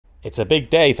It's a big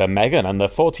day for Meghan and the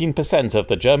 14% of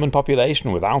the German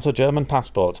population without a German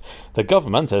passport. The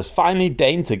government has finally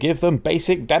deigned to give them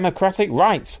basic democratic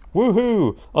rights.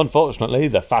 Woohoo! Unfortunately,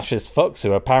 the fascist fucks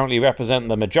who apparently represent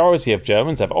the majority of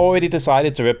Germans have already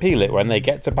decided to repeal it when they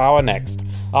get to power next.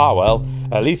 Ah well,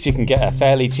 at least you can get a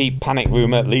fairly cheap panic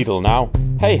room at Lidl now.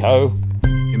 Hey ho!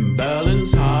 In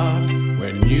Berlin's heart,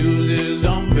 where news is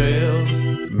unveiled,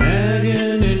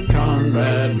 Meghan and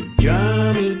Conrad with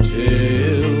German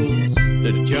tales.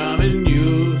 The German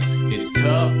news, it's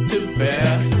tough to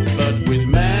bear, but with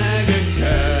MAGA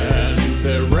cans,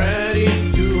 they're ready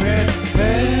to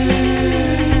repair.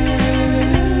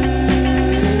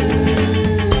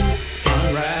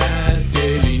 Conrad,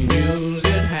 daily news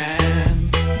at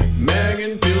hand.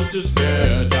 Meghan feels just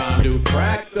their time to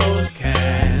crack those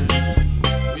cans.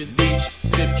 With each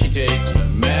sip she takes, the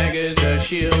MAGA's her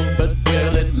shield, but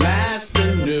will it last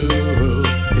the news?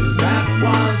 'Cause that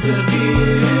was the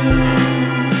deal.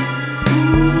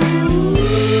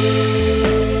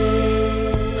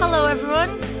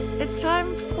 It's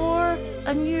time for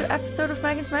a new episode of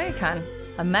Meghan's Megacan.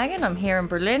 I'm Meghan, I'm here in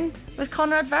Berlin with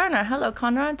Conrad Werner. Hello,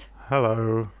 Conrad.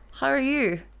 Hello. How are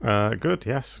you? Good,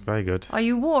 yes, very good. Are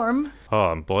you warm? Oh,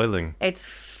 I'm boiling. It's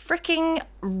freaking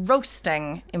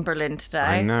roasting in Berlin today.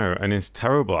 I know, and it's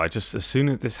terrible. As soon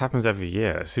as this happens every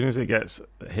year, as soon as it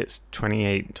hits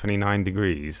 28, 29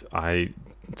 degrees, I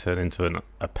turn into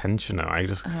a pensioner. I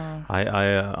just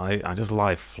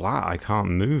lie flat. I can't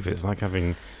move. It's like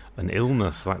having an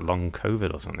illness, like long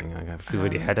COVID or something. I feel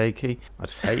really headachy. I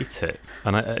just hate it.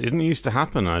 And it didn't used to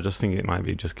happen. I just think it might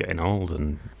be just getting old.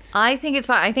 And I think it's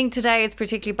fine. I think today it's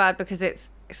particularly bad because it's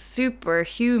super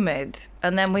humid.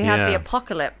 And then we had the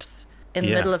apocalypse in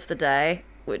the middle of the day,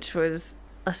 which was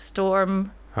a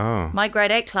storm. Oh. My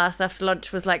grade 8 class after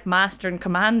lunch was like Master and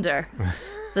Commander.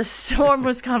 The storm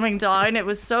was coming down. It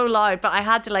was so loud, but I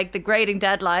had to, the grading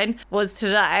deadline was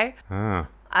today. Ah.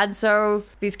 And so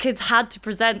these kids had to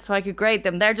present so I could grade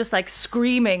them. They're just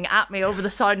screaming at me over the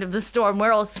sound of the storm.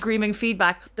 We're all screaming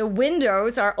feedback. The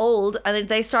windows are old and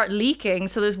they start leaking.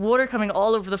 So there's water coming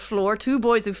all over the floor. Two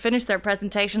boys who finished their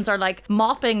presentations are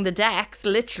mopping the decks,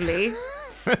 literally.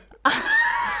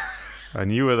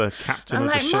 And you were the captain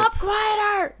of the ship. Mop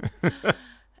quieter!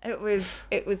 It was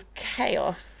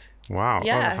chaos. Wow!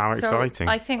 Yeah, oh, how exciting!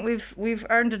 I think we've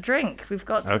earned a drink. We've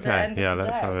got to the end. Yeah, of the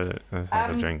let's day.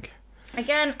 have a drink.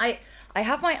 Again, I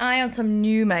have my eye on some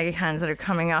new mega cans that are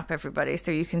coming up, everybody, so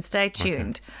you can stay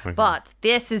tuned. Okay. But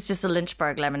this is just a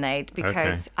Lynchburg lemonade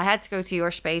because I had to go to your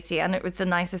Späti and it was the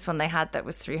nicest one they had that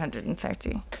was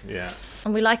 330. Yeah.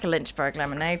 And we like a Lynchburg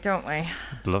lemonade, don't we?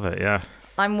 Love it, yeah.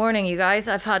 I'm warning you guys,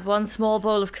 I've had one small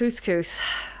bowl of couscous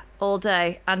all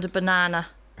day and a banana.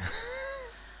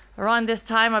 Around this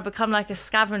time, I become like a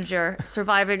scavenger,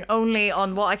 surviving only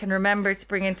on what I can remember to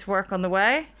bring into work on the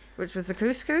way, which was the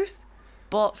couscous,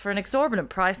 bought for an exorbitant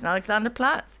price in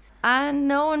Alexanderplatz. And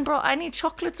no one brought any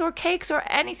chocolates or cakes or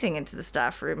anything into the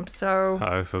staff room. So,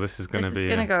 so this is going to be... This is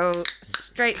going to go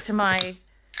straight to my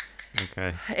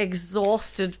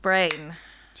exhausted brain.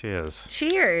 Cheers.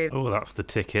 Cheers. Oh, that's the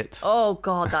ticket. Oh,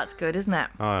 God, that's good, isn't it?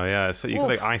 Oh, yeah. So you can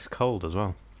make ice cold as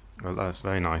well. Well, that's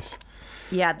very nice.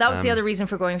 Yeah, that was the other reason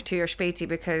for going to your Späti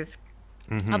because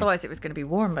otherwise it was going to be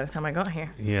warm by the time I got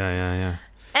here. Yeah.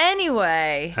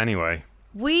 Anyway.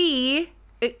 We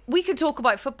could talk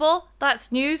about football.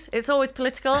 That's news. It's always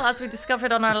political, as we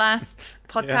discovered on our last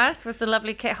podcast with the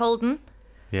lovely Kit Holden.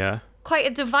 Yeah. Quite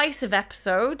a divisive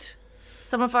episode.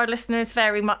 Some of our listeners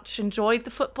very much enjoyed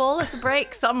the football as a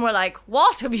break. Some were like,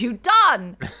 what have you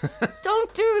done?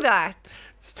 Don't do that.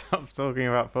 Stop talking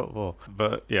about football.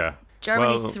 But yeah.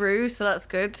 Germany's through, so that's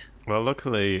good. Well,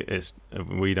 luckily,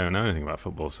 we don't know anything about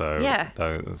football, so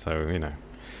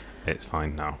it's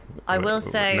fine now. I will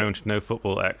say... No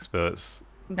football experts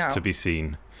to be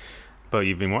seen. But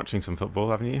you've been watching some football,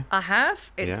 haven't you? I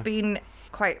have. It's been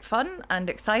quite fun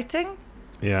and exciting.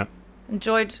 Yeah.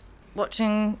 Enjoyed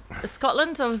watching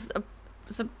Scotland. It was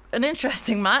an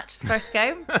interesting match, the first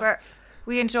game, where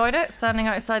we enjoyed it, standing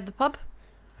outside the pub.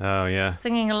 Oh, yeah.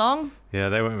 Singing along. Yeah,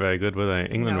 they weren't very good, were they?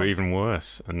 England were even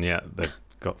worse, and yet they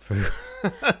got through.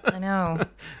 I know.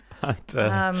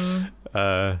 England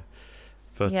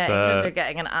are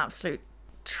getting an absolute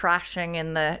trashing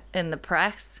in the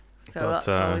press, so that's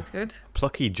always good.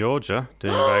 Plucky Georgia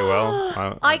doing very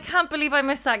well. I can't believe I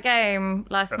missed that game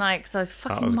last night because I was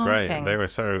fucking marking. Great. They were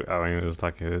so... I mean, it was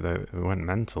like they went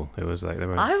mental. It was like they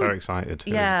were so excited.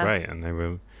 It was great, and they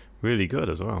were really good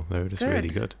as well. They were just really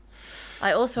good.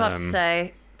 I also have to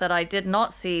say that I did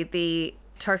not see the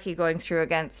Turkey going through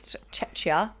against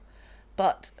Czechia,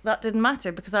 but that didn't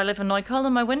matter because I live in Neukölln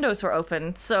and my windows were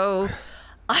open. So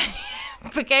I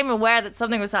became aware that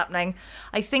something was happening.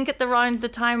 I think at around the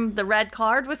time the red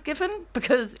card was given,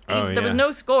 because there was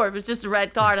no score. It was just a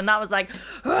red card, and that was like,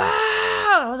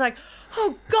 I was like,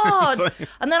 oh God.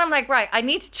 And then I'm like, right, I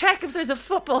need to check if there's a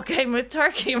football game with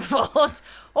Turkey involved,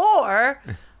 or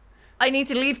I need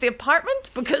to leave the apartment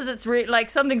because it's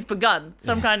like something's begun.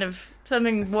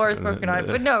 Something war has broken out.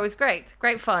 But no, it was great.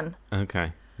 Great fun.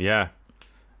 Okay. Yeah.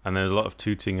 And there's a lot of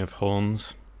tooting of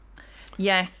horns.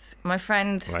 Yes, my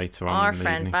friend, our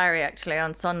friend Barry, actually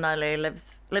on Sunnally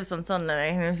lives on Sunnally,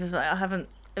 and he was just like,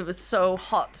 it was so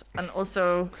hot, and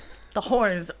also the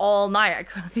horns all night. I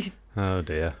couldn't. Oh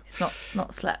dear. It's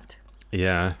not slept.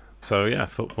 Yeah. So yeah,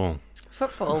 football.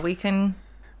 We can,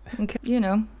 you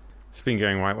know. It's been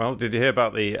going quite well. Did you hear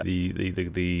about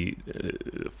the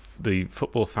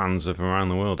football fans of around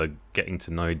the world are getting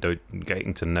to know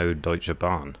Deutsche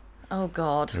Bahn? Oh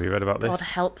God! Have you read about this? God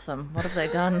help them! What have they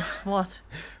done? What?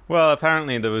 Well,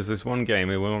 apparently there was this one game,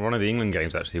 one of the England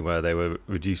games actually, where they were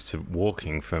reduced to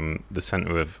walking from the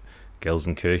centre of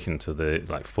Gelsenkirchen to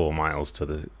the 4 miles to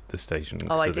the station.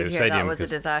 Oh, I did hear that was a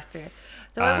disaster.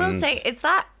 Though I will say, is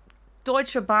that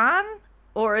Deutsche Bahn,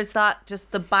 or is that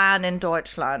just the ban in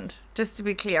Deutschland? Just to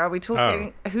be clear, are we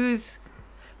talking who's?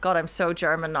 God, I'm so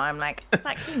German now. I'm like, it's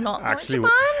actually not Deutsche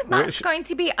Bahn. That's going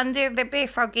to be under the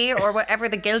BVG or whatever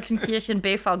the Gelsenkirchen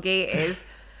BVG is.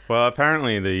 Well,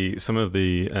 apparently some of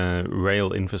the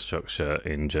rail infrastructure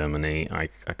in Germany, I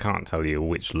can't tell you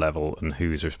which level and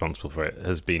who's responsible for it,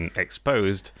 has been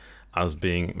exposed as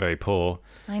being very poor.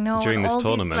 I know. During this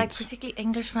tournament. These, particularly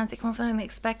English fans, they come over and they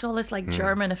expect all this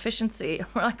German efficiency.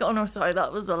 We're like, oh no, sorry,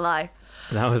 that was a lie.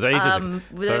 That was ages ago.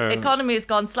 The economy has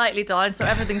gone slightly down, so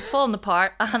everything's fallen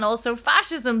apart, and also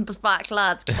fascism's back,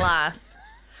 lads. Class.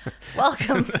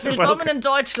 Welcome. Willkommen in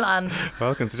Deutschland.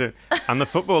 Welcome to Germany. And the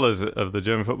footballers of the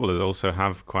German footballers also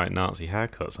have quite Nazi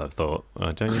haircuts, I've thought.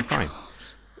 Don't you find?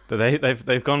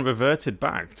 They've reverted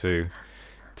back to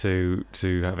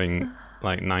having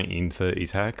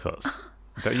 1930s haircuts.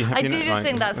 Don't you? I do just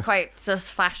think that's quite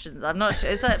just fashions. I'm not sure.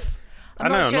 Is that?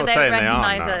 I'm not saying they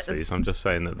are Nazis. I'm just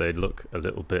saying that they look a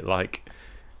little bit like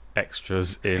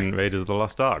extras in Raiders of the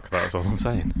Lost Ark. That's all I'm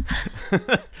saying.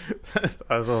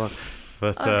 That's all.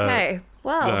 But okay.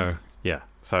 Well. No, yeah.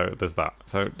 So there's that.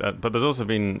 So, but there's also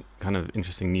been kind of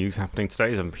interesting news happening today.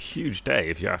 It's a huge day,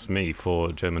 if you ask me,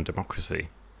 for German democracy.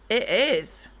 It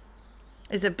is.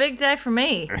 It's a big day for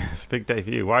me. It's a big day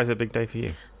for you. Why is it a big day for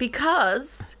you?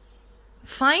 Because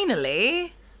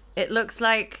finally, it looks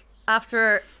like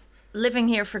after living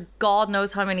here for God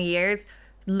knows how many years,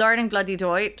 learning bloody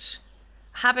Deutsch,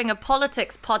 having a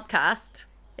politics podcast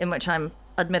in which I'm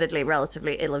admittedly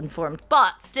relatively ill-informed,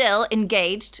 but still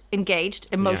engaged,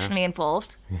 emotionally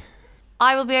involved,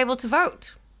 I will be able to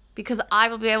vote because I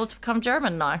will be able to become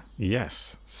German now.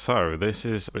 Yes. So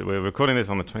we're recording this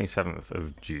on the 27th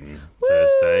of June,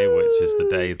 Thursday, which is the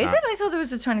day that... Is it? I thought there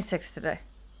was the 26th today.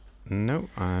 No,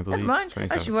 I believe Never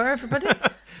mind. As you were, everybody.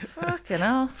 Fucking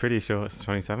hell. Pretty sure it's the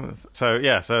 27th. So,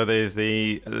 yeah, so there's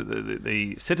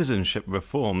the citizenship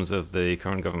reforms of the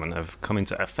current government have come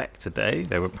into effect today.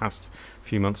 They were passed a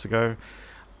few months ago.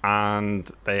 And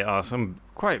they are some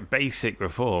quite basic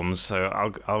reforms. So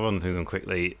I'll run through them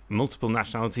quickly. Multiple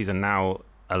nationalities are now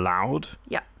allowed.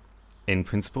 Yeah. In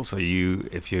principle, so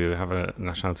if you have a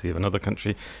nationality of another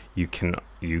country, you can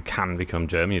become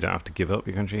German. You don't have to give up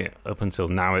your country. Up until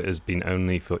now, it has been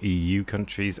only for EU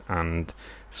countries and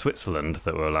Switzerland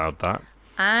that were allowed that.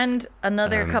 And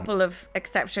another couple of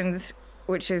exceptions,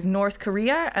 which is North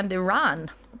Korea and Iran,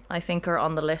 I think, are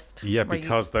on the list. Yeah,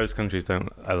 because those countries don't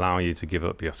allow you to give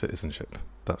up your citizenship.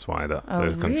 That's why those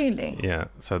countries. Really? Yeah.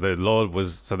 So the law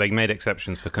was they made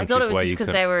exceptions for countries where you. I thought it was just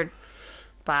because they were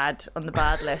bad on the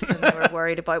bad list and they were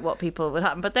worried about what people would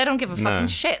happen, but they don't give a fucking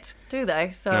shit, do they?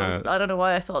 So no. I don't know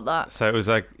why I thought that. So it was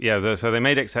so they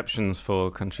made exceptions for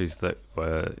countries that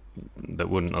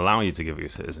wouldn't allow you to give your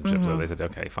citizenship. Mm-hmm. So they said,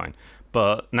 okay, fine.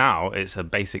 But now it's a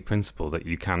basic principle that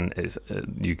you can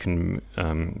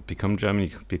become German, you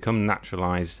can become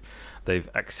naturalized. They've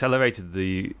accelerated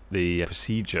the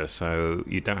procedure, so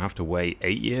you don't have to wait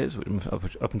 8 years.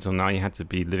 Up until now, you had to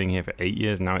be living here for 8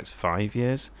 years. Now it's 5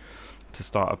 years to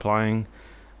start applying.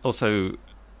 Also,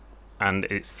 and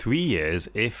it's 3 years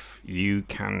if you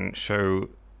can show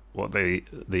what the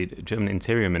German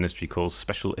Interior Ministry calls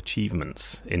special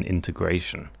achievements in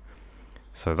integration.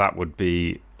 So that would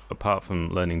be, apart from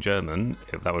learning German,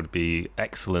 that would be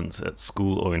excellence at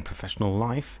school or in professional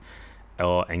life,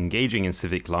 or engaging in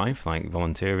civic life, like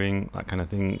volunteering, that kind of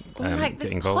thing. Like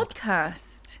this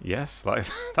podcast. Yes,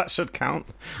 that should count.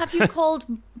 Have you called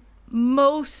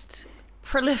most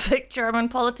prolific German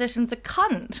politicians a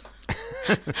cunt?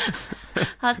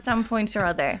 at some point or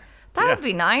other. That would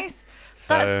be nice.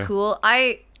 So, that's cool.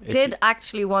 I did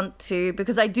actually want to,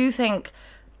 because I do think,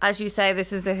 as you say,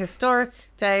 this is a historic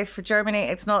day for Germany.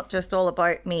 It's not just all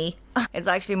about me. It's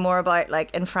actually more about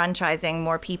like enfranchising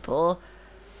more people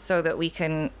so that we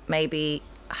can maybe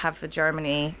have the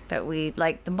Germany that we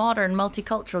like, the modern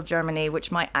multicultural Germany,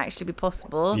 which might actually be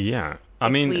possible. Yeah.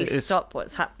 If we stop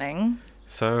what's happening.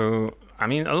 So, I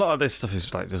mean, a lot of this stuff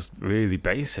is like just really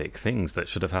basic things that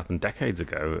should have happened decades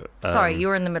ago. Sorry, you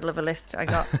were in the middle of a list. I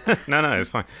got. No, it's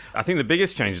fine. I think the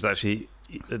biggest change is actually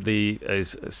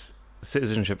is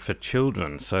citizenship for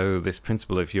children. So this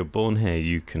principle, if you're born here,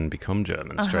 you can become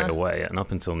German straight away. And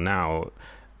up until now,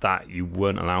 that you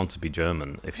weren't allowed to be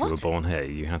German if you were born here.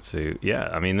 You had to. Yeah,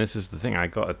 I mean, this is the thing. I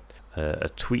got a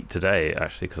tweet today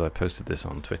actually because I posted this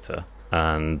on Twitter.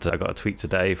 And I got a tweet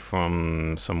today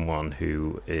from someone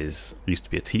who used to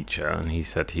be a teacher, and he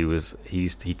said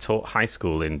he taught high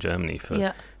school in Germany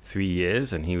for 3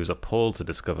 years, and he was appalled to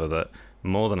discover that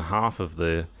more than half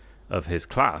of his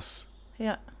class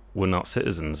were not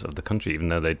citizens of the country, even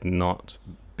though they'd not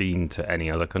been to any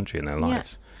other country in their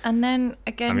lives. And then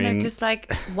again, they're just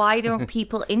like, why don't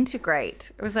people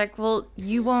integrate? It was like, well,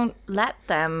 you won't let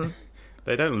them.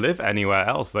 They don't live anywhere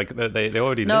else. Like they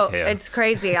already live here. No, it's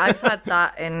crazy. I've had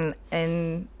that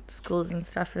in schools and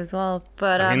stuff as well.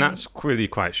 But I mean, that's really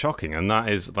quite shocking. And that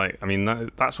is like, I mean,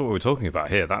 that's what we're talking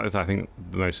about here. That is, I think,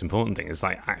 the most important thing is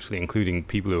like actually including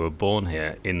people who are born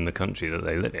here in the country that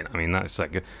they live in. I mean, that's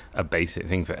like a basic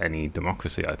thing for any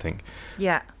democracy, I think.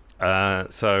 Yeah.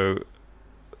 So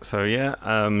yeah.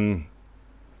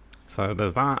 So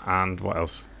there's that, and what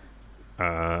else?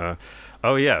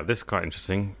 Oh yeah, this is quite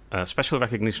interesting. Special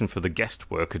recognition for the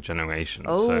guest worker generation.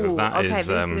 Oh, so that this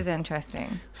is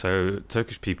interesting. So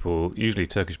Turkish people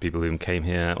who came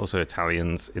here, also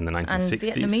Italians in the 1960s. And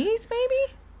Vietnamese,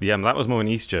 maybe? Yeah, that was more in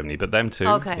East Germany, but them too.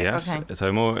 Okay, yes. okay.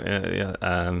 So more,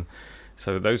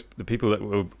 so the people that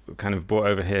were kind of brought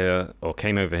over here or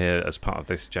came over here as part of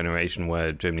this generation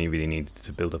where Germany really needed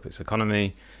to build up its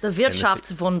economy. The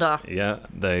Wirtschaftswunder. Yeah,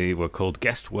 they were called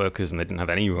guest workers and they didn't have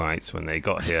any rights when they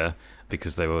got here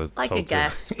because they were like told a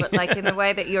guest, but like in the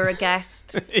way that you're a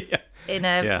guest in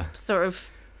a sort of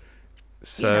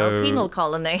penal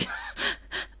colony.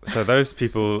 So those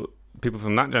people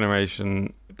from that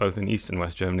generation, both in East and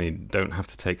West Germany, don't have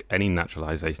to take any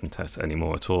naturalization tests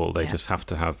anymore at all. They just have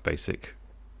to have basic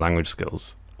language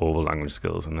skills, all language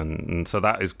skills, and so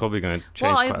that is probably going to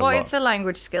change quite a lot. What is the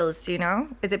language skills? Do you know?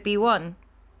 Is it B1?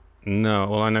 No,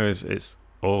 all I know is it's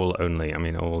all only. I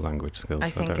mean, all language skills. I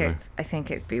think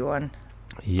it's B1.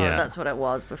 Yeah, that's what it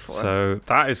was before. So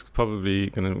that is probably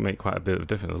going to make quite a bit of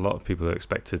difference. A lot of people are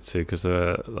expected to, because there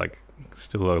are like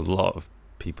still a lot of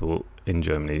people in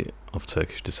Germany of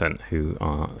Turkish descent who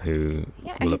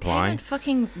will apply. And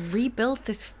fucking rebuilt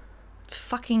this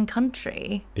fucking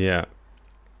country. Yeah.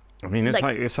 I mean, it's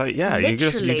like yeah, you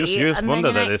just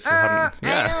wonder that this hadn't.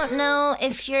 Yeah. I don't know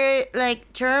if you're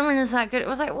like German is that good. It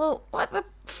was like, well, what the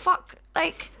fuck,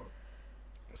 like.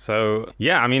 So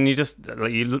yeah, I mean, you just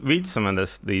like you read some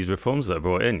of these reforms that are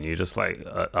brought in, you're just like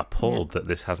appalled that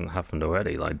this hasn't happened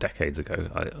already, like decades ago.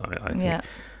 I think. Yeah.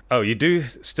 Oh, you do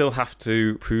still have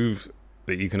to prove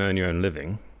that you can earn your own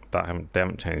living. They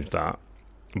haven't changed that,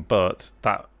 but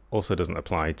that also doesn't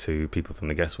apply to people from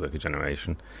the guest worker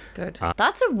generation. Good.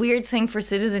 That's a weird thing for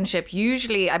citizenship.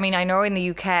 Usually, I mean, I know in the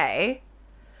UK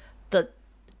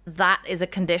that is a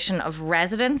condition of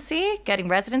getting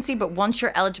residency, but once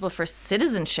you're eligible for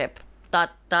citizenship,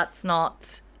 that's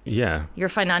not... Yeah. Your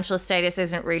financial status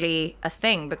isn't really a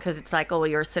thing because it's like, oh, well,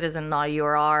 you're a citizen now,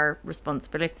 you're our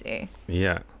responsibility.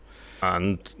 Yeah.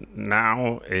 And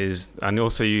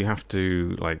also you have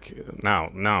to, like,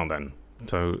 now then.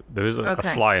 So there is a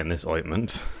fly in this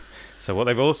ointment. So what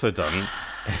they've also done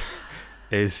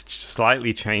is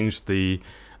slightly changed the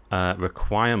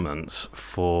requirements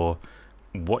for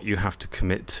what you have to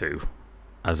commit to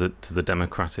to the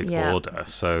democratic order.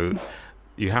 So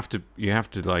you have to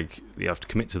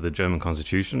commit to the German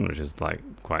constitution, which is like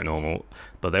quite normal.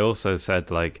 But they also said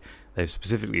they've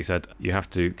specifically said you have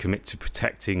to commit to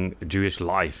protecting Jewish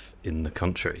life in the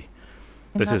country.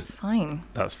 That's fine.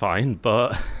 That's fine,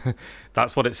 but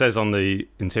that's what it says on the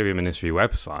Interior Ministry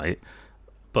website.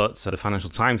 But the Financial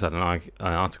Times had an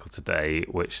article today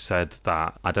which said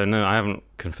that, I don't know, I haven't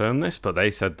confirmed this, but they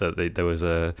said that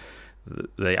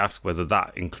they asked whether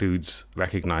that includes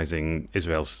recognizing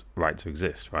Israel's right to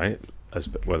exist, right?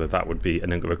 Whether that would be a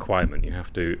requirement. You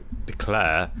have to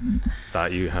declare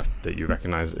that you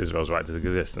recognize Israel's right to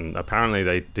exist, and apparently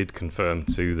they did confirm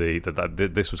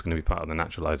that this was going to be part of the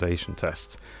naturalization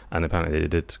test, and apparently they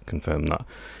did confirm that.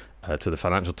 to the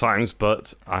Financial Times,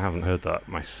 but I haven't heard that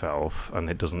myself, and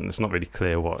it's not really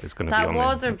clear what is going to be on That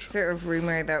was the a sort of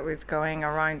rumour that was going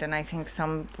around, and I think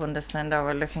some Bundesländer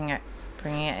were looking at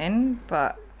bringing it in,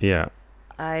 but yeah.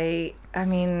 I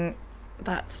mean,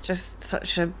 that's just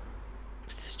such a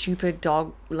stupid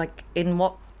dog, like, in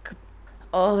what...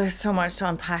 Oh, there's so much to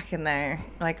unpack in there.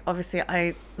 Like, obviously,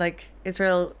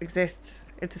 Israel exists.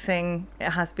 It's a thing. It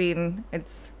has been.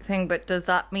 It's a thing. But does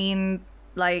that mean,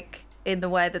 like, in the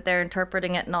way that they're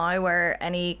interpreting it now, where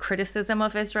any criticism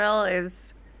of Israel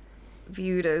is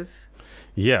viewed as...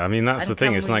 Yeah, I mean, that's the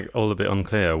thing. It's like all a bit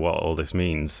unclear what all this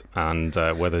means, and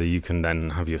whether you can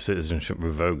then have your citizenship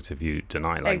revoked if you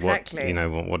deny. Like, exactly.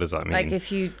 What does that mean? Like, if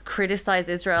you criticize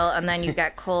Israel and then you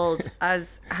get called,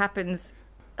 as happens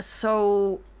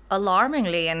so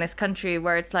alarmingly in this country,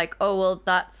 where it's like, oh, well,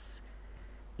 that's...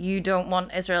 You don't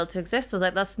want Israel to exist. I was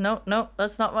like, that's no,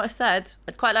 that's not what I said.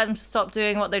 I'd quite like them to stop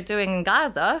doing what they're doing in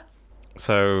Gaza.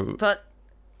 So... But,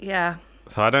 yeah...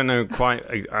 So I don't know quite.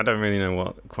 I don't really know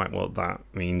what that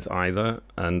means either,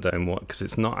 and because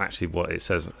it's not actually what it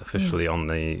says officially on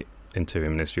the Interior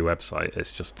Ministry website.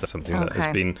 It's just something that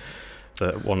has been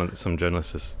some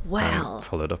journalists has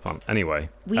followed up on. Anyway,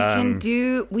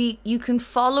 you can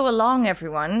follow along,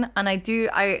 everyone, and I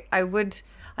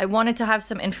wanted to have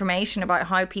some information about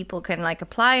how people can like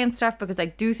apply and stuff, because I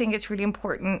do think it's really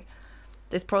important.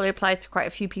 This probably applies to quite a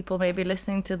few people maybe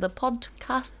listening to the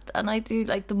podcast. And I do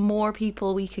like the more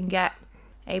people we can get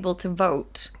able to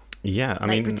vote. Yeah, I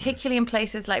mean... particularly in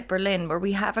places like Berlin, where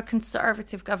we have a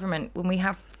conservative government, when we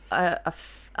have a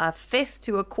fifth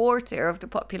to a quarter of the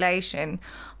population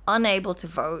unable to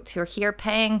vote, who are here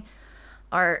paying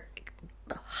our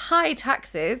high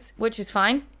taxes, which is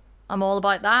fine. I'm all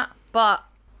about that. But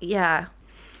yeah,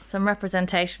 some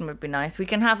representation would be nice. We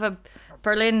can have a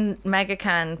Berlin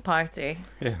Megacan party.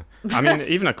 Yeah. I mean,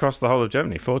 even across the whole of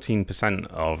Germany, 14%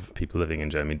 of people living in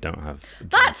Germany don't have...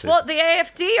 That's what the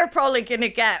AfD are probably going to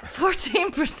get,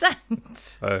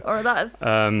 14%. Or that's...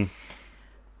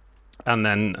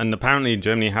 And apparently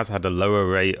Germany has had a lower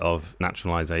rate of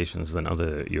naturalizations than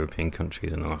other European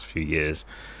countries in the last few years.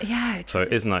 Yeah. It's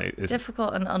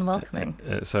difficult and unwelcoming.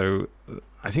 So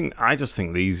I just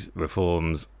think these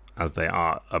reforms, as they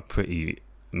are pretty...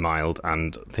 mild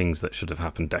and things that should have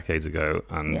happened decades ago,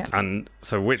 and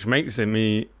so which makes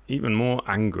me even more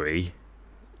angry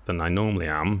than I normally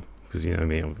am, because you know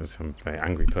me, I'm a very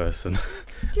angry person.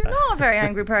 You're not a very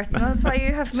angry person. That's why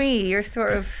you have me. You're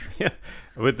sort of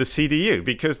with the CDU,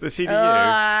 because the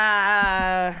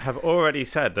CDU have already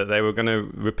said that they were going to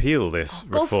repeal this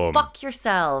reform. Go fuck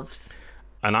yourselves.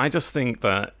 And I just think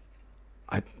that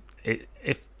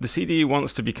if the CDU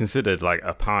wants to be considered like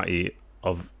a party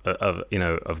of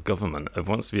government,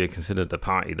 wants to be considered a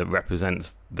party that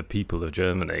represents the people of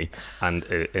Germany, and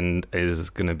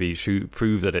is going to be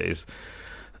prove that it is,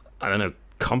 I don't know,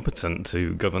 competent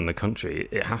to govern the country,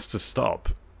 it has to stop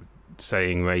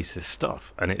saying racist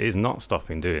stuff, and it is not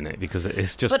stopping doing it, because it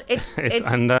is just. But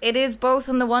it is both.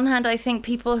 On the one hand, I think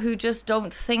people who just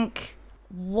don't think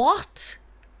what.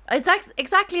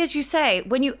 Exactly as you say,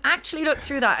 when you actually look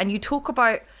through that and you talk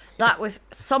about that with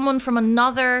someone from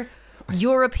another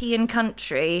European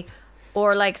country,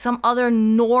 or like some other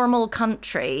normal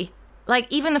country, like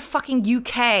even the fucking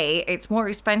UK, it's more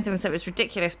expensive, and so it's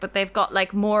ridiculous, but they've got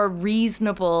like more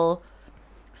reasonable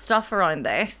stuff around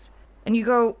this, and you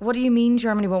go, what do you mean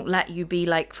Germany won't let you be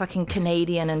like fucking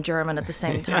Canadian and German at the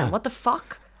same time? What the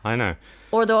fuck? I know.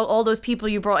 Or all those people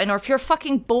you brought in, or if you're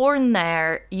fucking born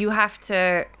there, you have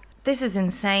to... This is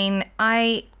insane.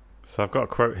 So I've got a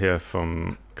quote here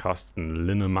from Carsten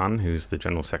Linnemann, who's the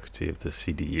General Secretary of the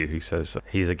CDU, who says that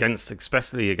he's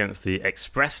especially against the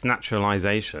express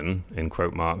naturalization, in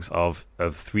quote marks, of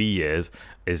 3 years,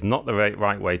 is not the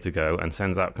right way to go, and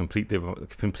sends out completely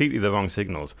the wrong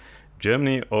signals.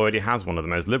 Germany already has one of the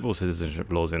most liberal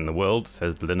citizenship laws in the world,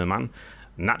 says Linnemann.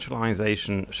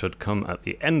 Naturalization should come at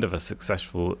the end of a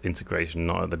successful integration,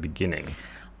 not at the beginning.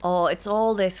 Oh, it's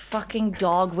all this fucking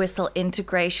dog whistle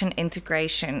integration.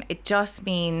 It just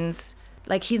means,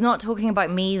 like, he's not talking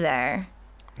about me there.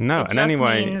 No, and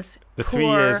anyway, the 3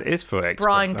 years is for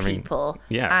brown people.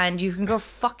 Yeah. And you can go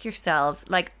fuck yourselves.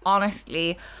 Like,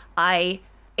 honestly,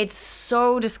 it's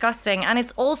so disgusting. And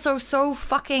it's also so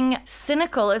fucking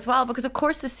cynical as well, because of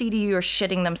course the CDU are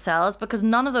shitting themselves, because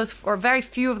none of those, or very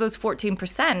few of those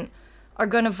 14% are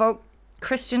going to vote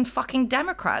Christian fucking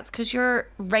Democrats, because you're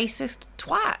racist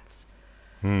twats.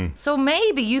 So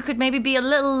maybe you could be a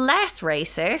little less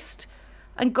racist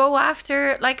and go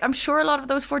after, like, I'm sure a lot of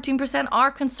those 14%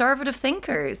 are conservative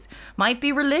thinkers, might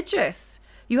be religious.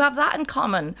 You have that in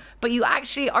common, but you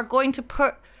actually are going to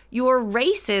put your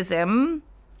racism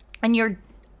and your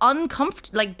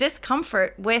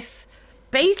discomfort with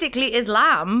basically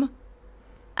Islam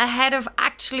ahead of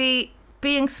actually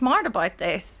being smart about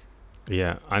this.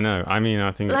 Yeah, I know. I mean,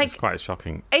 I think Like, it's quite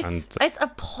shocking. It's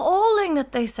appalling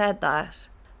that they said that.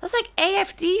 That's like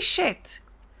AFD shit.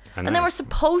 I know. And then we're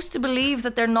supposed to believe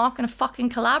that they're not going to fucking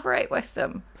collaborate with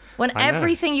them. When I know.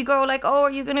 everything you go like, oh,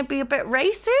 are you going to be a bit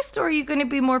racist or are you going to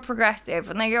be more progressive?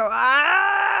 And they go, oh,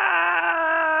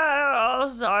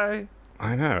 sorry.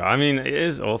 I know. I mean, it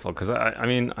is awful because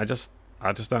I just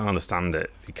don't understand it,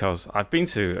 because I've been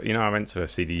to, I went to a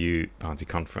CDU party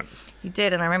conference. You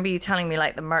did, and I remember you telling me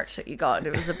like the merch that you got, and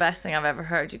it was the best thing I've ever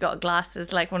heard. You got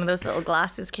glasses, like one of those little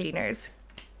glasses cleaners.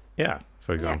 Yeah,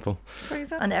 for example.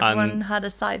 And everyone had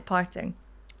a side parting.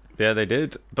 Yeah, they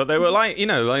did. But they were like,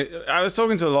 I was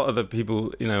talking to a lot of the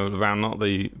people, around, not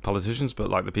the politicians, but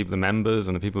like the members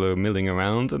and the people who were milling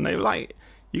around, and they were like,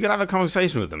 you could have a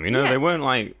conversation with them, They weren't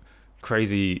like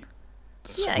crazy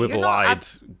swivel-eyed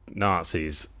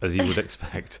Nazis as you would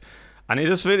expect. And it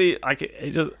just really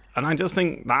and I just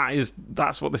think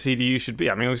that's what the CDU should be.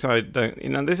 I mean, also, I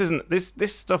don't,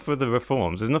 this stuff with the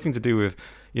reforms. There's nothing to do with,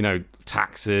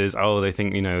 taxes. Oh, they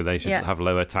think, they should have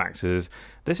lower taxes.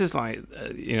 This is like,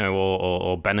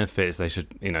 or benefits. They should,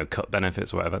 cut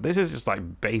benefits or whatever. This is just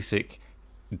like basic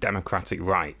democratic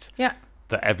right. Yeah.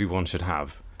 That everyone should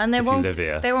have. And they if won't. You live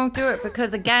here. They won't do it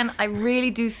because, again, I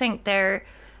really do think they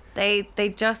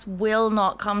just will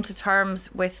not come to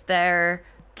terms with their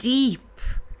deep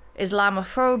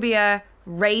Islamophobia,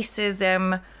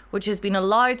 racism, which has been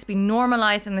allowed to be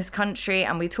normalized in this country.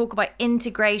 And we talk about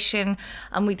integration,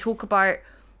 and we talk about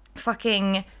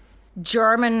fucking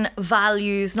German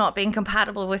values not being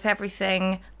compatible with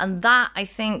everything. And that, I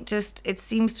think, just, it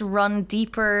seems to run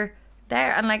deeper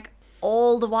there. And like,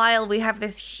 all the while we have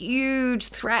this huge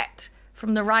threat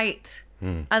from the right,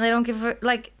 and they don't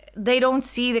they don't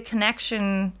see the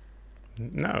connection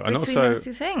between those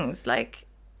two things. Like,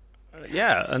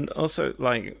 and also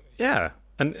like,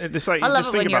 and it's like, I love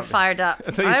just it when think you're about fired up.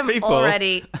 I'm people,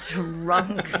 already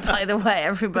drunk, by the way,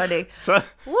 everybody. So,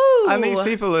 woo! And these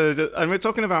people and we're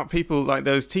talking about people like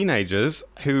those teenagers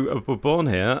who were born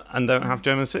here and don't have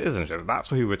German citizenship. That's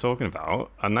who we're talking about,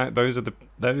 and that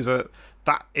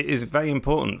it is very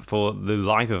important for the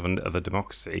life of a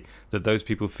democracy that those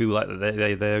people feel like that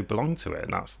they belong to it,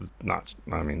 and I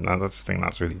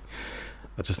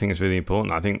just think it's really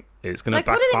important. I think it's going to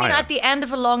backfire. What do they mean at the end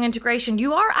of a long integration?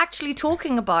 You are actually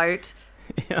talking about,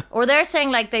 or they're saying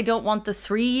like they don't want the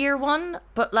 3-year one,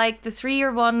 but like the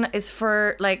 3-year one is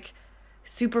for like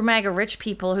super mega rich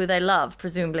people who they love.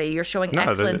 Presumably, you're showing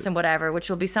excellence and whatever,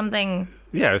 which will be something.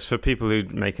 Yeah, it's for people who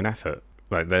make an effort.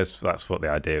 Like that's what the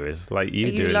idea is. Like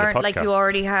you do in the podcast. Like you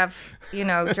already have,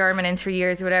 German in 3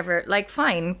 years or whatever. Like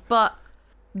fine, but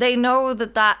they know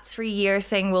that 3-year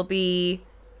thing will be.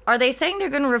 Are they saying they're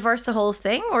going to reverse the whole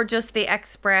thing or just the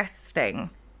express thing?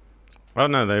 Oh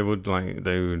no, they would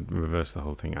reverse the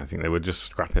whole thing. I think they would just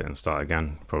scrap it and start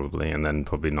again, probably, and then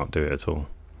probably not do it at all.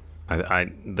 I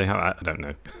don't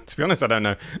know. To be honest, I don't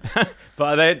know.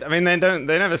 But they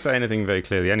never say anything very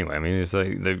clearly anyway. I mean, it's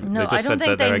like they just I don't said think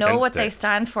that they know what it. they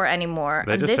stand for anymore.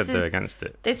 They just said they're against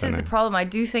it. This is the problem. I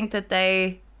do think that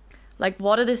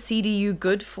what are the CDU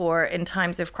good for in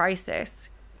times of crisis?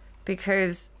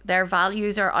 Because their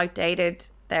values are outdated.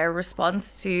 Their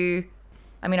response to,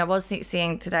 I was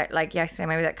seeing today, like yesterday,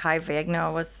 maybe that Kai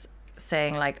Wegner was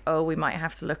saying like, oh, we might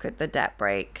have to look at the debt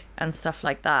brake and stuff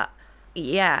like that.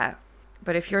 Yeah,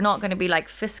 but if you're not going to be like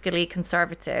fiscally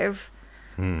conservative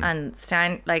and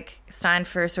stand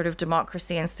for sort of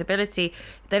democracy and stability,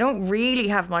 they don't really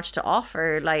have much to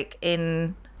offer. Like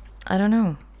I don't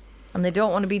know, and they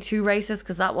don't want to be too racist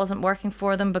because that wasn't working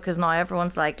for them. Because now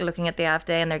everyone's like looking at the AfD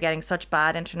and they're getting such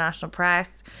bad international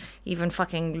press. Even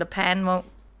fucking Le Pen won't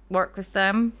work with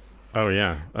them. Oh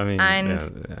yeah, I mean, I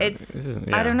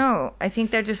don't know. I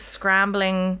think they're just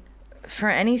scrambling for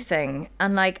anything.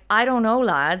 And like, I don't know,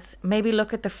 lads, maybe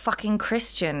look at the fucking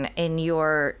Christian in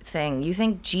your thing. You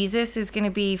think Jesus is going to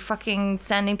be fucking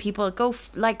sending people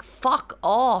fuck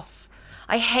off.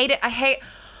 I hate it.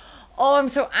 Oh, I'm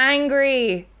so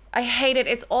angry. I hate it.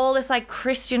 It's all this like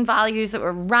Christian values that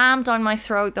were rammed down my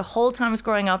throat the whole time I was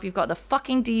growing up. You've got the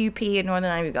fucking DUP in Northern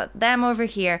Ireland. You've got them over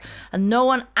here. And no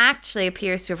one actually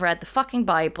appears to have read the fucking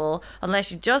Bible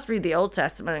unless you just read the Old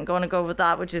Testament and going to go with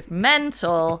that, which is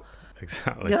mental.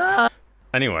 Exactly.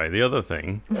 Anyway, the other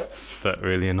thing that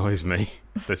really annoys me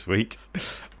this week,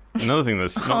 another thing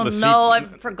that's not I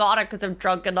forgot it because I'm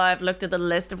drunk and now I've looked at the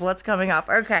list of what's coming up.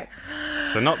 Okay.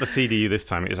 So not the CDU this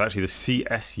time. It was actually the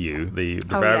CSU, the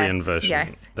Bavarian version.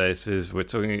 Yes. We're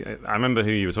talking. I remember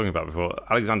who you were talking about before.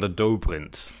 Alexander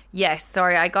Dobrindt. Yes,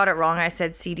 sorry, I got it wrong. I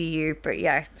said CDU, but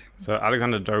yes. So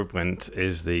Alexander Dobrindt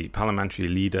is the parliamentary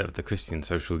leader of the Christian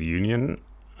Social Union.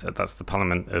 So that's the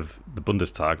parliament of the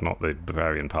Bundestag, not the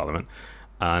Bavarian parliament.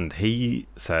 And he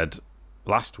said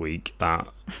last week that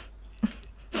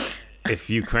if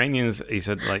Ukrainians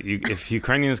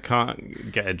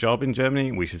can't get a job in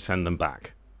Germany, we should send them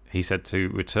back. He said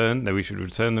that we should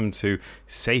return them to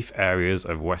safe areas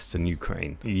of Western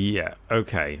Ukraine. Yeah,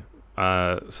 okay.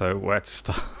 So where to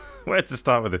start? Where to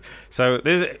start with it? So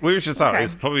we should start. Okay.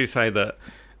 Is probably say that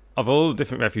of all the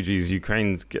different refugees,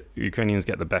 Ukrainians get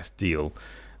the best deal,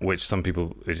 which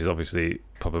is obviously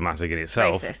problematic in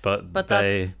itself. Racist. But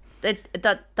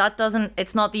that doesn't.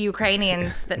 It's not the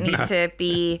Ukrainians that need to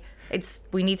be.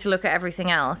 We need to look at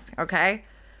everything else. Okay.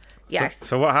 Yes.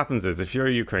 So what happens is if you're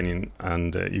a Ukrainian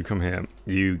and you come here,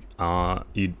 you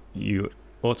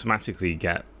automatically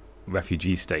get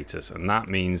refugee status, and that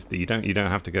means that you don't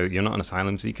have to go. You're not an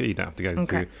asylum seeker. You don't have to go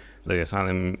through the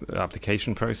asylum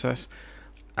application process,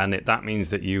 and that means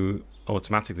that you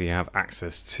automatically have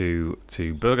access to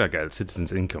Bürgergeld,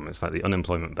 citizens' income. It's like the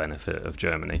unemployment benefit of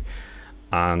Germany,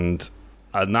 and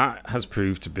that has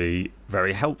proved to be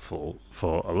very helpful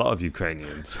for a lot of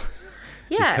Ukrainians.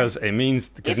 Yeah, because it means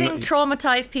giving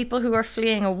traumatized people who are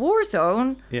fleeing a war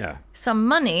zone some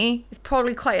money is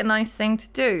probably quite a nice thing to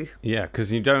do. Yeah,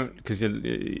 because you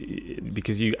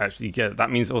actually get,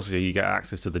 that means also you get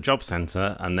access to the job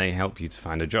centre and they help you to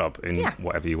find a job in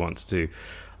whatever you want to do.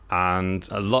 And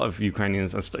a lot of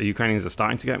Ukrainians are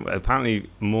starting to get apparently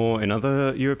more in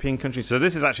other European countries. So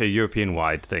this is actually a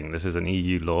European-wide thing. This is an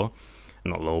EU law,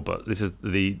 not law, but this is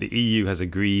the EU has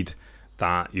agreed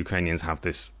that Ukrainians have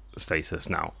this status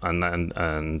now,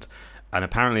 and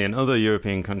apparently in other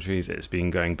European countries it's been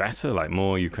going better, like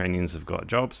more Ukrainians have got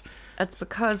jobs. It's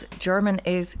because German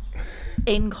is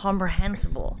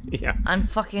incomprehensible and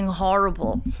fucking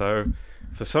horrible. So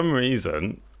for some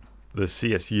reason the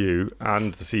CSU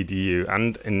and the CDU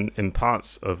and in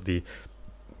parts of the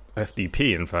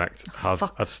FDP in fact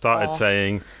have started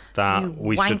saying that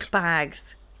we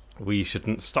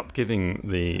shouldn't stop giving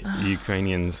the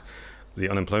Ukrainians the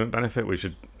unemployment benefit. We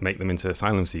should make them into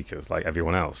asylum seekers like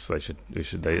everyone else. They should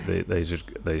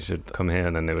come here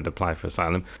and then they would apply for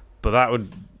asylum. But that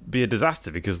would be a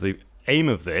disaster because the aim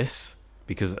of this,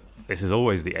 because this is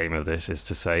always the aim of this, is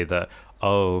to say that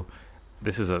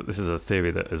this is a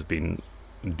theory that has been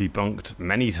debunked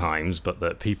many times, but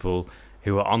that people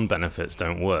who are on benefits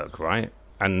don't work, right?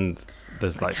 And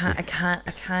there's I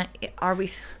can't. Are we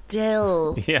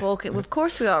still talking? Of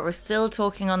course we are. We're still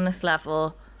talking on this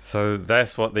level. So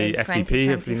that's what the FDP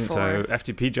have been. So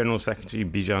FDP General Secretary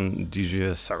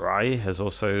Bijan Sarai has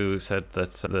also said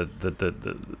that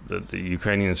the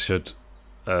Ukrainians should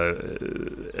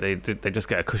they just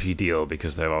get a cushy deal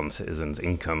because they're on citizens'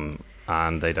 income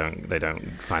and they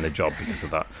don't find a job because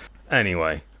of that.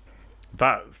 Anyway,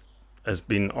 that has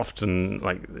been often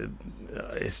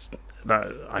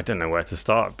I don't know where to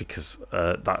start because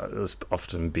that has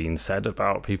often been said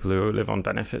about people who live on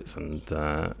benefits, and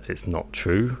it's not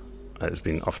true. It's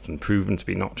been often proven to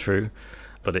be not true,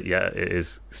 but it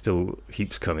is still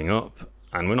keeps coming up,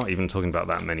 and we're not even talking about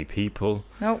that many people.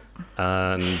 Nope.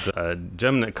 And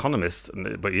German economists,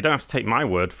 but you don't have to take my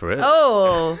word for it.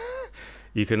 Oh.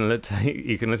 You can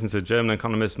listen to German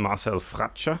economist Marcel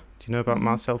Fratscher. Do you know about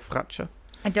Marcel Fratscher?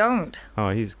 I don't. Oh,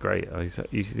 he's great.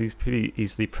 He's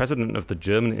the president of the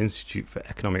German Institute for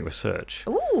Economic Research.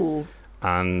 Ooh.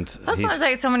 And that sounds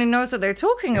like someone who knows what they're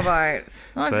talking about.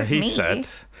 So he said,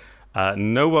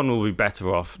 no one will be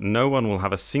better off. No one will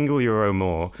have a single euro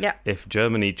more if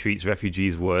Germany treats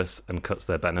refugees worse and cuts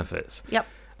their benefits. Yep.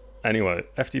 Anyway,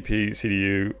 FDP,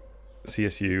 CDU,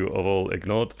 CSU have all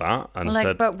ignored that and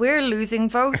said, but we're losing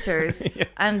voters.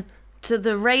 And to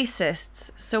the racists,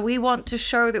 so we want to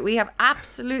show that we have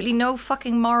absolutely no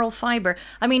fucking moral fibre.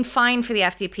 I mean, fine for the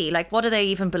FDP, like what do they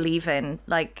even believe in?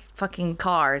 Like fucking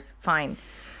cars, fine.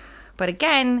 But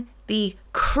again, the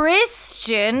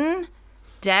Christian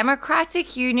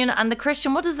Democratic Union and the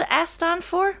Christian, what does the S stand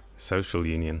for? Social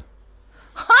Union.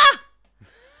 Ha!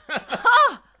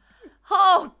 Ha!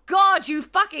 Oh God, you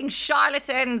fucking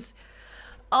charlatans.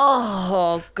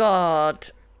 Oh God.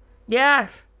 Yeah,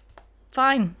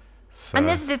 fine. So. And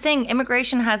this is the thing,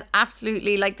 immigration has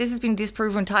absolutely, this has been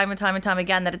disproven time and time and time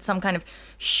again that it's some kind of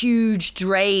huge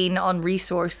drain on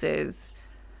resources.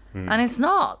 And it's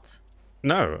not.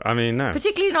 No, I mean, no.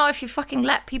 Particularly not if you fucking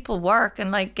let people work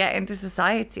and, get into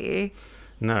society.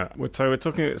 No. So we're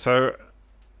talking, so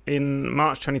in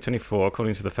March 2024,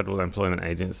 according to the Federal Employment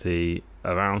Agency,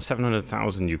 around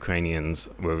 700,000 Ukrainians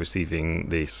were receiving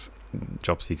this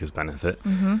job seekers benefit.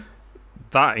 Mm-hmm.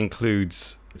 That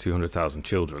includes 200,000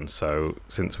 children. So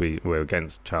since we're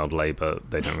against child labour,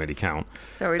 they don't really count.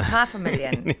 So it's 500,000.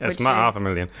 Yeah, it's about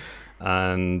 500,000.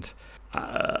 And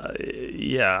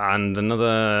and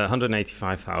another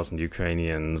 185,000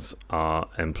 Ukrainians are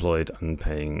employed and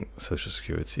paying social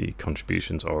security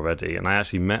contributions already. And I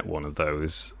actually met one of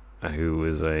those who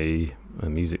was a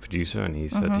music producer, and he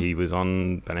said he was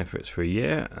on benefits for a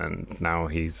year, and now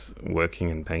he's working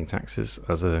and paying taxes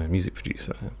as a music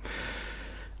producer.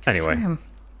 Anyway,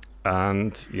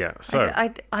 and yeah, so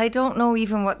I don't know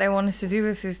even what they want us to do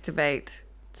with this debate.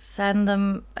 Send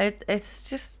them. It's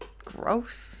just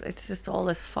gross. It's just all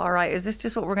this far right. Is this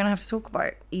just what we're going to have to talk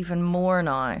about even more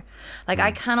now? Like,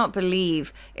 I cannot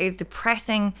believe it's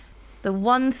depressing. The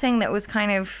one thing that was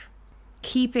kind of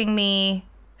keeping me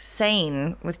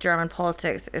sane with German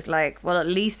politics is like, well, at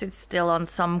least it's still on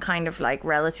some kind of like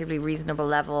relatively reasonable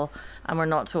level, and we're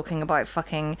not talking about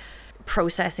fucking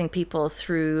processing people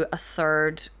through a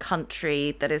third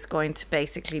country that is going to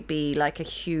basically be like a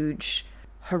huge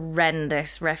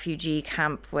horrendous refugee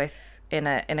camp in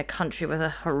a country with a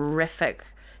horrific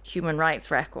human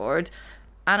rights record.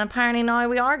 And apparently now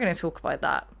we are going to talk about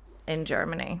that in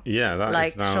Germany. Yeah, that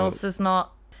like is now, Scholz is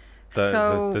not.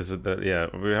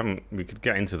 We could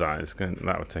get into that.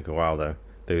 That would take a while though.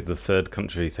 The third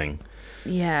country thing.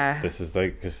 Yeah. This is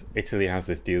because Italy has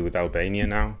this deal with Albania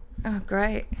now. Oh,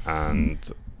 great. And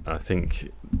I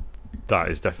think that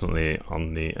is definitely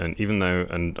on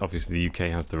and obviously the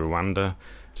UK has the Rwanda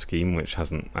scheme, which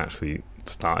hasn't actually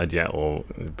started yet,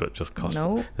 but just costs.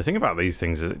 No. The thing about these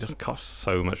things is it just costs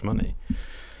so much money.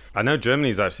 I know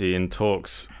Germany's actually in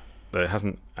talks. It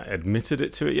hasn't admitted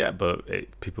it to it yet, but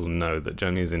people know that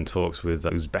Germany is in talks with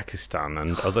Uzbekistan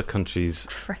and other countries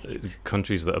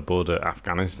that are border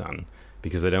Afghanistan,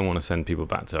 because they don't want to send people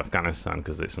back to Afghanistan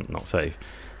because it's not safe.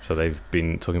 So they've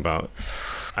been talking about,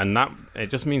 and that it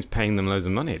just means paying them loads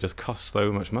of money. It just costs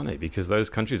so much money because those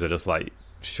countries are just like,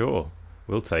 sure,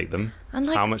 we'll take them. And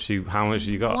like, how much you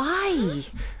got? Why?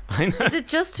 I know. Is it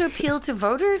just to appeal to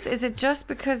voters? Is it just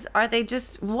because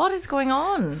what is going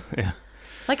on? Yeah.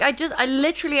 Like, I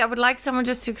would like someone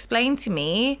just to explain to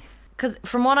me, because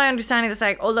from what I understand, it's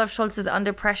like Olaf Scholz is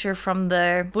under pressure from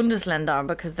the Bundesländer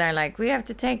because they're like, we have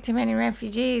to take too many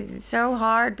refugees. It's so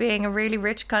hard being a really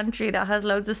rich country that has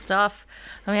loads of stuff,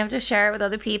 and we have to share it with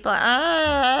other people.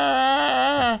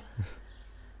 And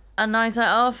now he's like,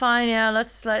 oh, fine, yeah,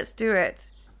 let's do it.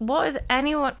 What is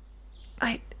anyone?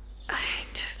 I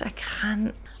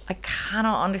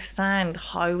cannot understand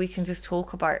how we can just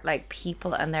talk about like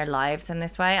people and their lives in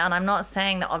this way. And I'm not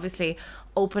saying that obviously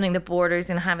opening the borders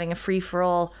and having a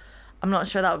free-for-all, I'm not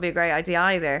sure that would be a great idea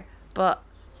either. But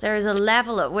there is a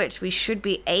level at which we should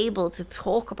be able to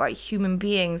talk about human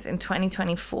beings in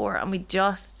 2024, and we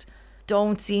just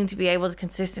don't seem to be able to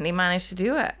consistently manage to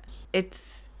do it.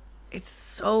 It's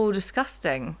so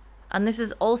disgusting. And this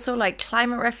is also like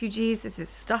climate refugees. This is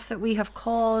stuff that we have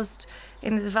caused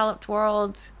in the developed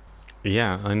world.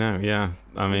 Yeah, I know. Yeah,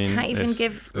 I mean, you can't even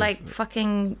give like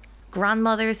fucking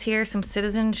grandmothers here some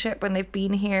citizenship when they've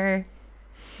been here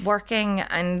working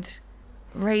and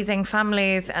raising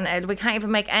families, and we can't even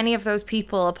make any of those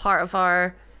people a part of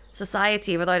our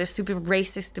society without a stupid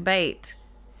racist debate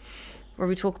where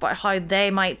we talk about how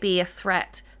they might be a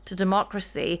threat to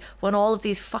democracy when all of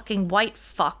these fucking white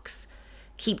fucks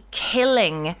keep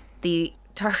killing the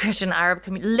Turkish and Arab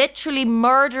community, literally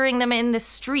murdering them in the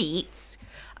streets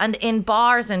and in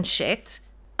bars and shit,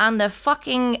 and the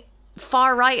fucking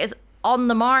far right is on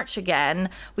the march again.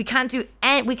 We can't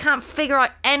figure out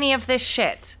any of this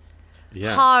shit.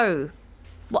 Yeah. How?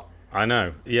 What? I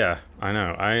know. Yeah, I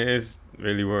know. It's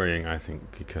really worrying, I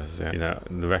think, because the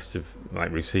rest of,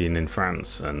 like we've seen in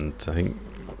France, and I think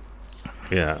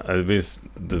it's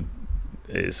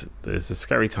the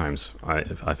scary times,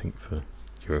 I think, for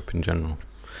Europe in general.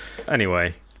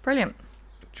 Anyway. Brilliant.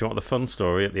 Do you want the fun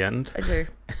story at the end? I do.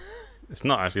 It's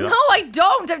not actually that. No, I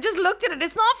don't. I've just looked at it.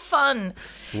 It's not fun.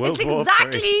 It's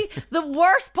exactly the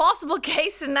worst possible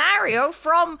case scenario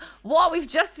from what we've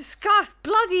just discussed.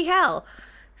 Bloody hell.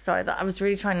 Sorry, I was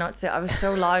really trying not to. I was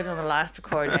so loud on the last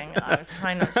recording. I was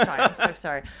trying not to try. I'm so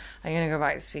sorry. I'm going to go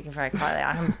back to speaking very quietly.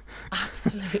 I'm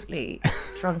absolutely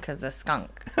drunk as a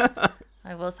skunk.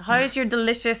 I will. How is your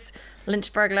delicious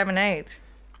Lynchburg lemonade?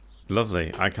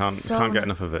 Lovely. I can't get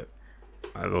enough of it.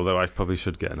 Although I probably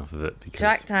should get enough of it, because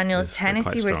Jack Daniel's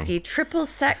Tennessee whiskey triple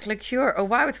sec liqueur. Oh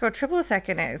wow, it's got triple sec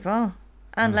in it as well,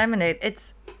 and lemonade.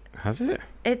 Has it?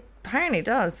 It apparently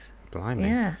does. Blimey.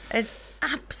 Yeah, it's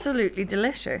absolutely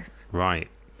delicious. Right.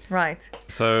 Right.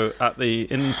 So at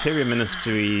the Interior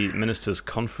Ministers'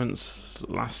 Conference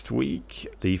last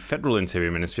week, the Federal Interior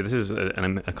Ministry, this is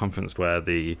a conference where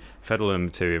the Federal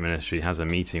Interior Ministry has a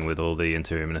meeting with all the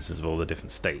Interior Ministers of all the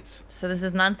different states. So this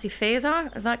is Nancy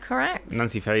Faeser, is that correct?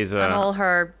 Nancy Faeser. And all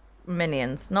her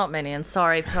minions, not minions,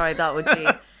 sorry, that would be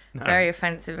very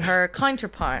offensive. Her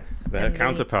counterparts. Their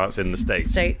counterparts in the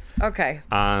States. Okay.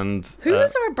 And who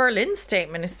was our Berlin State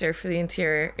Minister for the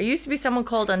Interior? It used to be someone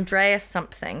called Andreas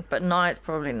something, but now it's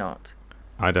probably not.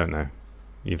 I don't know.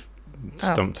 You've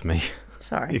stumped me.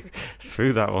 Sorry. You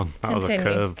threw that one. That was a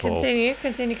curveball.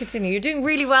 Continue. You're doing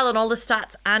really well on all the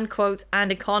stats and quotes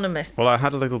and economists. Well, I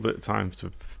had a little bit of time to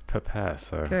prepare,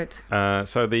 so good.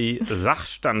 So the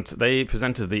Sachstand,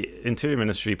 the Interior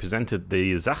Ministry presented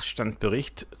the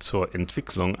Sachstandbericht zur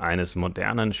Entwicklung eines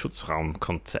modernen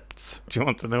Schutzraumkonzepts. Do you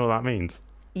want to know what that means?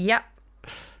 Yep.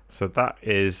 So that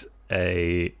is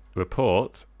a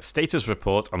status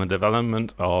report on the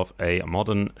development of a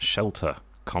modern shelter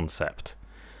concept.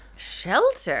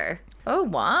 Shelter? Oh,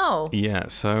 wow. Yeah,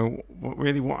 so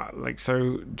during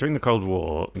the Cold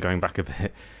War, going back a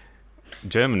bit,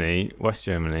 Germany, West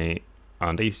Germany,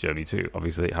 and East Germany too,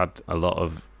 obviously had a lot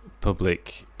of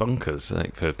public bunkers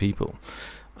for people.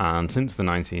 And since the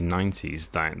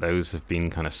 1990s, those have been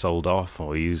kind of sold off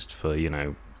or used for,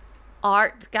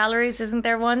 art galleries, isn't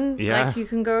there one? Yeah. Like you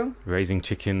can go? Raising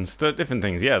chickens, different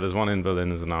things. Yeah, there's one in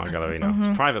Berlin as an art gallery now.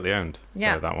 It's privately owned,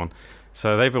 that one.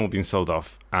 So they've all been sold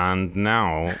off. And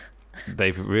now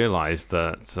they've realised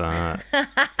that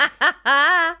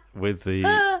with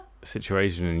the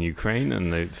situation in Ukraine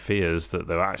and the fears that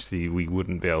we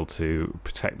wouldn't be able to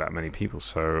protect that many people.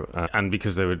 So and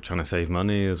because they were trying to save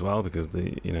money as well, because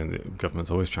the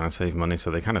government's always trying to save money, so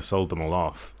they kind of sold them all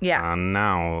off. Yeah. And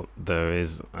now there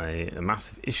is a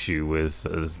massive issue with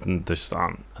there just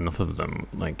aren't enough of them.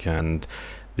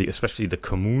 Especially the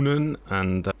Kommunen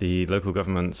and the local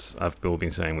governments have all been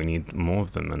saying we need more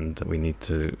of them and we need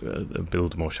to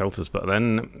build more shelters. But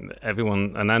then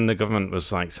the government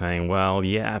was saying, well,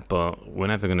 yeah, but we're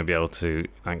never going to be able to,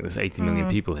 there's 80 million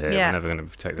people here. Yeah. We're never going to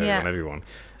protect everyone.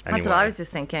 Anyway. That's what I was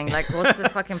just thinking. What's the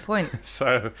fucking point?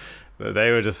 So they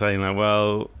were just saying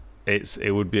well,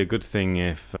 it would be a good thing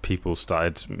if people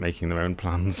started making their own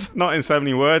plans. Not in so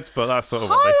many words, but that's sort of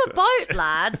what they said. How about,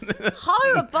 lads?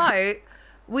 How about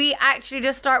we actually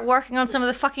just start working on some of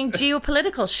the fucking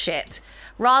geopolitical shit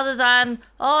rather than,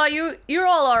 you're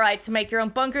all right to make your own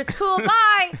bunkers. Cool,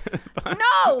 bye.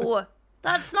 No,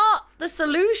 that's not the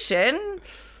solution.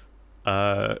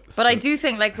 But I do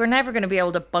think we're never going to be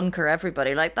able to bunker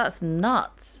everybody. That's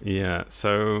nuts. Yeah.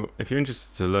 So if you're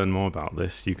interested to learn more about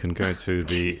this, you can go to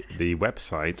the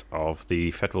website of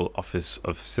the Federal Office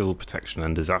of Civil Protection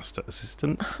and Disaster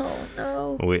Assistance. Oh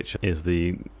no. Which is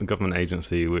the government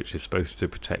agency which is supposed to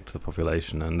protect the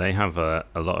population, and they have a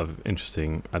lot of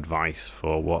interesting advice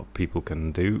for what people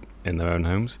can do in their own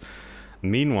homes.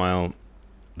 Meanwhile,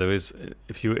 there is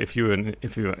if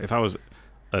I was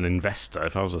an investor,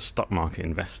 if I was a stock market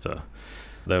investor,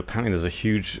 though apparently there's a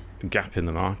huge gap in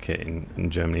the market in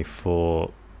Germany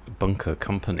for bunker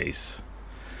companies.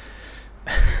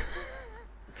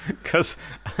 Because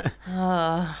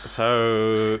there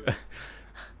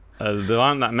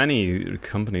aren't that many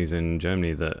companies in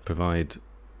Germany that provide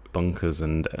bunkers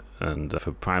and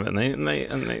for private and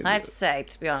they I have to say,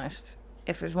 to be honest,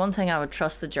 if there's one thing I would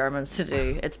trust the Germans to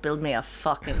do, it's build me a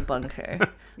fucking bunker.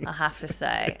 I have to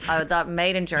say, that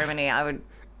made in Germany, I would.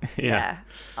 Yeah,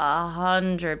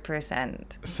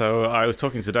 100%. So I was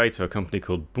talking today to a company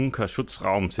called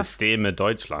Bunkerschutzraumsysteme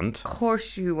Deutschland. Of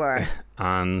course you were.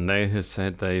 And they have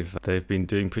said they've been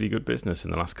doing pretty good business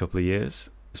in the last couple of years.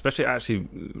 Especially, actually,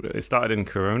 it started in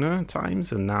Corona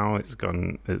times, and now it's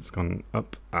gone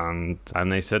up. And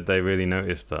they said they really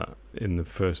noticed that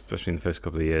especially in the first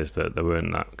couple of years, that there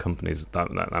weren't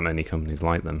that many companies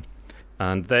like them.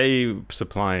 And they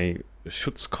supply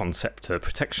Schutzkonzepte,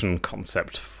 protection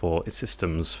concept for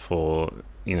systems for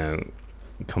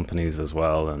companies as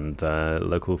well, and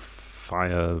local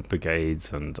fire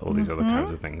brigades and all these other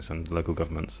kinds of things, and local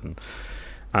governments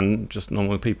and just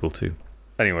normal people too.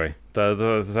 Anyway,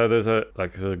 there's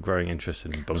a growing interest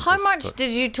in bunkers. How much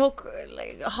did you talk?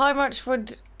 How much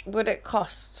would it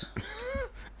cost? Do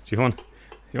you want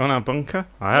a bunker?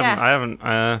 I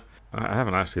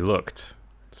haven't actually looked.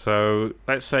 So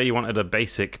let's say you wanted a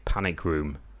basic panic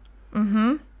room.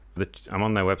 Mm-hmm. I'm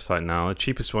on their website now. The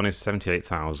cheapest one is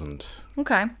 78,000.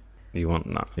 Okay. You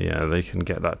want that? Yeah, they can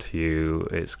get that to you.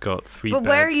 It's got 3 beds. But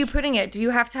where are you putting it? Do you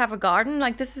have to have a garden?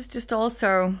 This is just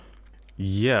also...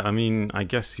 Yeah, I mean, I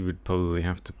guess you would probably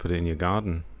have to put it in your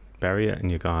garden. bury it in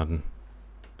your garden.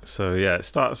 So yeah, it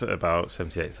starts at about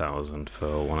 78,000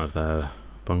 for one of their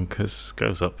bunkers.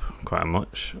 Goes up quite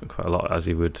a lot, as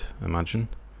you would imagine.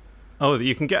 Oh,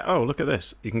 you can get. Oh, look at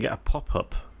this. You can get a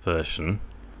pop-up version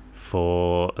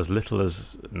for as little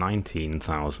as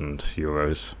 19,000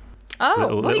 euros.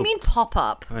 Oh, what do you mean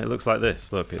pop-up? It looks like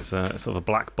this. Look, it's sort of a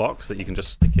black box that you can just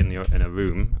stick in a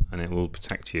room, and it will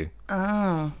protect you.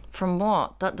 Oh, from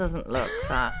what? That doesn't look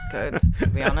that good, to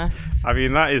be honest. I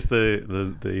mean, that is the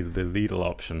Lidl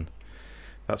option.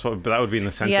 That would be in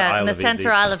the centre aisle. Yeah, in the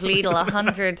centre aisle of Lidl,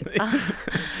 100.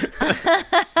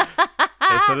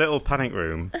 It's a little panic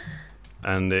room,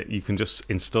 and you can just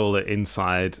install it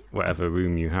inside whatever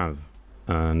room you have.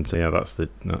 And yeah, that's the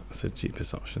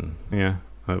cheapest option. Yeah.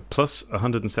 Plus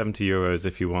 170 euros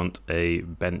if you want a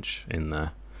bench in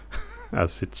there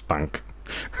as Sitzbank.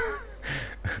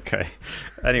 Okay.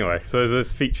 Anyway, so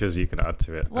there's features you can add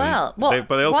to it. Well, but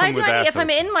they all why come do with I? air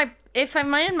filters. If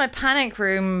I'm in my panic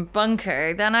room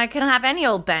bunker, then I can have any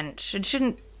old bench.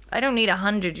 I don't need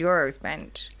 100 euros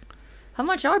bench. How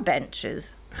much are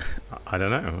benches? I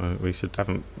don't know. We should have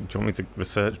them. Do you want me to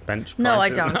research bench prices? No, I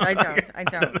don't.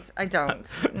 I don't.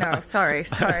 No, sorry.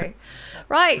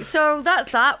 Right, so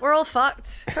that's that. We're all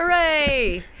fucked.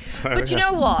 Hooray! But you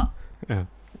know what? Yeah.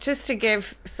 Just to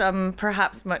give some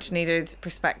perhaps much needed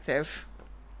perspective.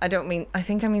 I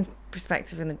think I mean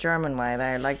perspective in the German way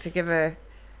there. Like to give I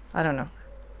don't know.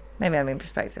 Maybe I mean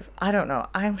perspective. I don't know.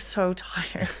 I'm so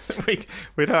tired.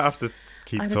 we don't have to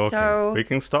keep talking. We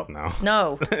can stop now.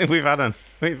 No. We've been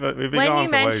When going you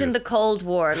mentioned the Cold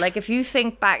War, like if you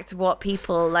think back to what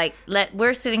people like,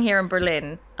 we're sitting here in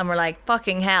Berlin and we're like,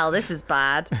 fucking hell, this is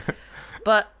bad.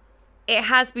 But it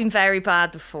has been very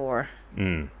bad before.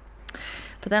 Mm.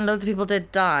 But then loads of people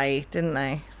did die, didn't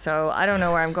they? So I don't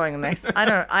know where I'm going in this.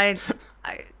 I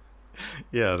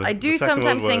do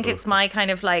sometimes think it's my kind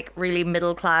of like really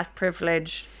middle class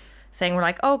privilege thing. We're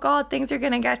like, oh God, things are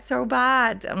going to get so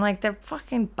bad. I'm like, they're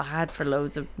fucking bad for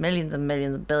loads of millions and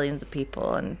millions and billions of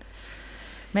people, and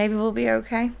maybe we'll be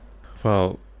okay.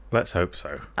 Well, let's hope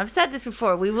so. I've said this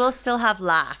before, we will still have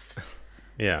laughs.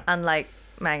 Yeah. And like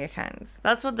mega cans.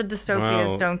 That's what the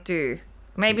dystopias don't do.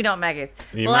 Maybe not megas.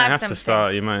 You might have to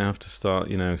start,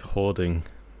 hoarding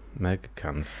mega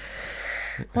cans.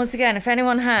 Once again, if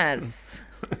anyone has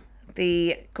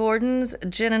the Gordon's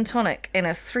gin and tonic in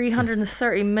a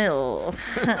 330 ml,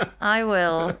 I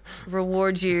will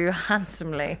reward you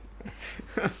handsomely.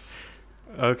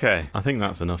 Okay, I think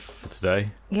that's enough for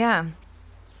today. Yeah.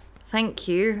 Thank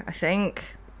you, I think.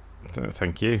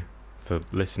 Thank you for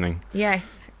listening.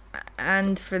 Yes,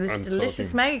 and for this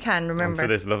delicious mega can, remember. And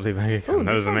for this lovely mega can. Ooh,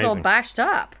 that was one's amazing. all bashed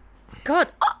up. God.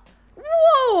 Oh,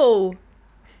 whoa!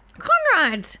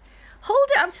 Conrad! Hold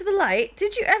it up to the light.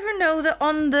 Did you ever know that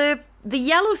on the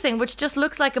yellow thing, which just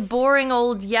looks like a boring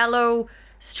old yellow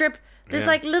strip, there's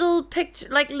like little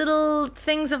little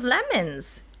things of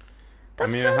lemons?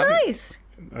 That's nice.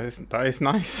 That is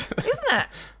nice. Isn't it?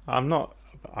 I'm not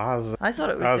as... I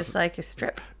thought it was just like a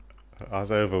strip. I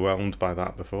was overwhelmed by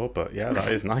that before, but yeah,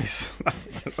 that is nice.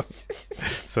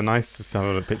 So nice to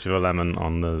have a picture of a lemon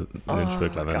on the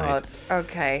Lynchburg lemonade. God.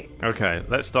 Okay,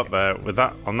 let's stop there with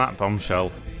that on that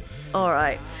bombshell. all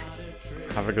right.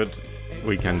 Have a good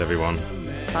weekend, everyone.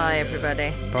 Bye,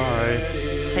 everybody. Bye.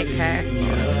 Take care.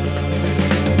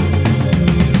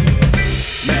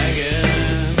 Mega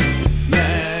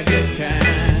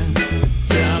can,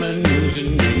 German news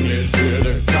in English with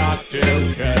a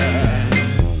cocktail can.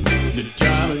 The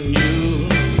German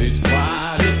news, it's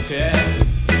quite a test.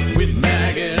 With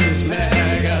Megan's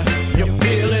Mega, you're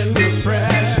feeling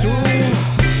refreshed.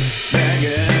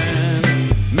 Megan's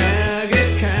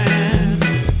Mega can,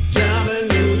 German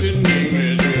news in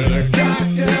English with a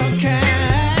cocktail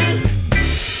can.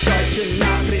 Deutsche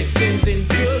Nachrichten sind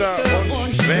düster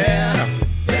und schwer.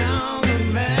 Down the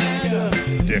Mega,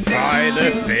 Defy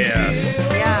the fear.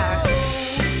 Yeah.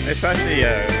 It's actually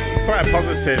it's quite a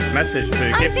positive message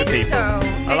to give to people. So.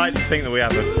 I like to think that we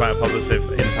have quite a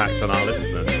positive impact on our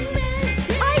listeners.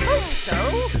 I hope so.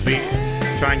 Because we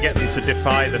try and get them to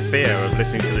defy the fear of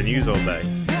listening to the news all day.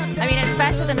 I mean, it's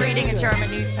better than reading a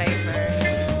German newspaper.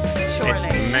 Surely.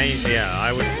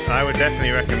 I would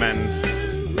definitely recommend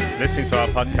listening to our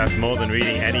podcast more than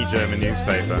reading any German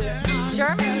newspaper.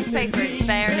 German newspapers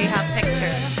barely have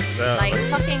pictures. No. Like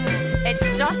fucking,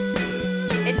 it's just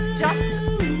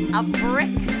a brick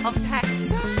of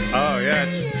text. Oh yes.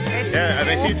 And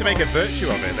they seem to make a virtue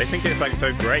of it. They think it's like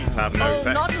so great to have no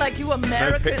text. Not like you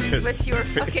Americans pictures. with your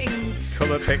fucking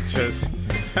Colour pictures.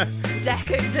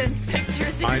 decadent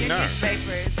pictures in your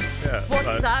newspapers. Yeah,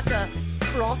 What's that? A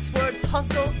crossword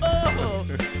puzzle. Oh,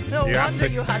 no You have wonder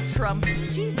to- you had Trump.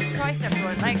 Jesus Christ,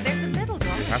 everyone. Like, there's a middle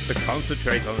ground. You have to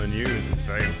concentrate on the news. It's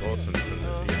very important.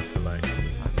 And you have to like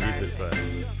keep this there.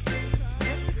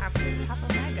 Just have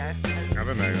a mega. Have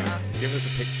a mega. Give us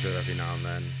a picture every now and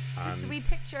then. Just a and- wee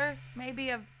picture, maybe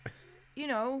of,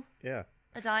 Yeah.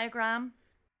 a diagram.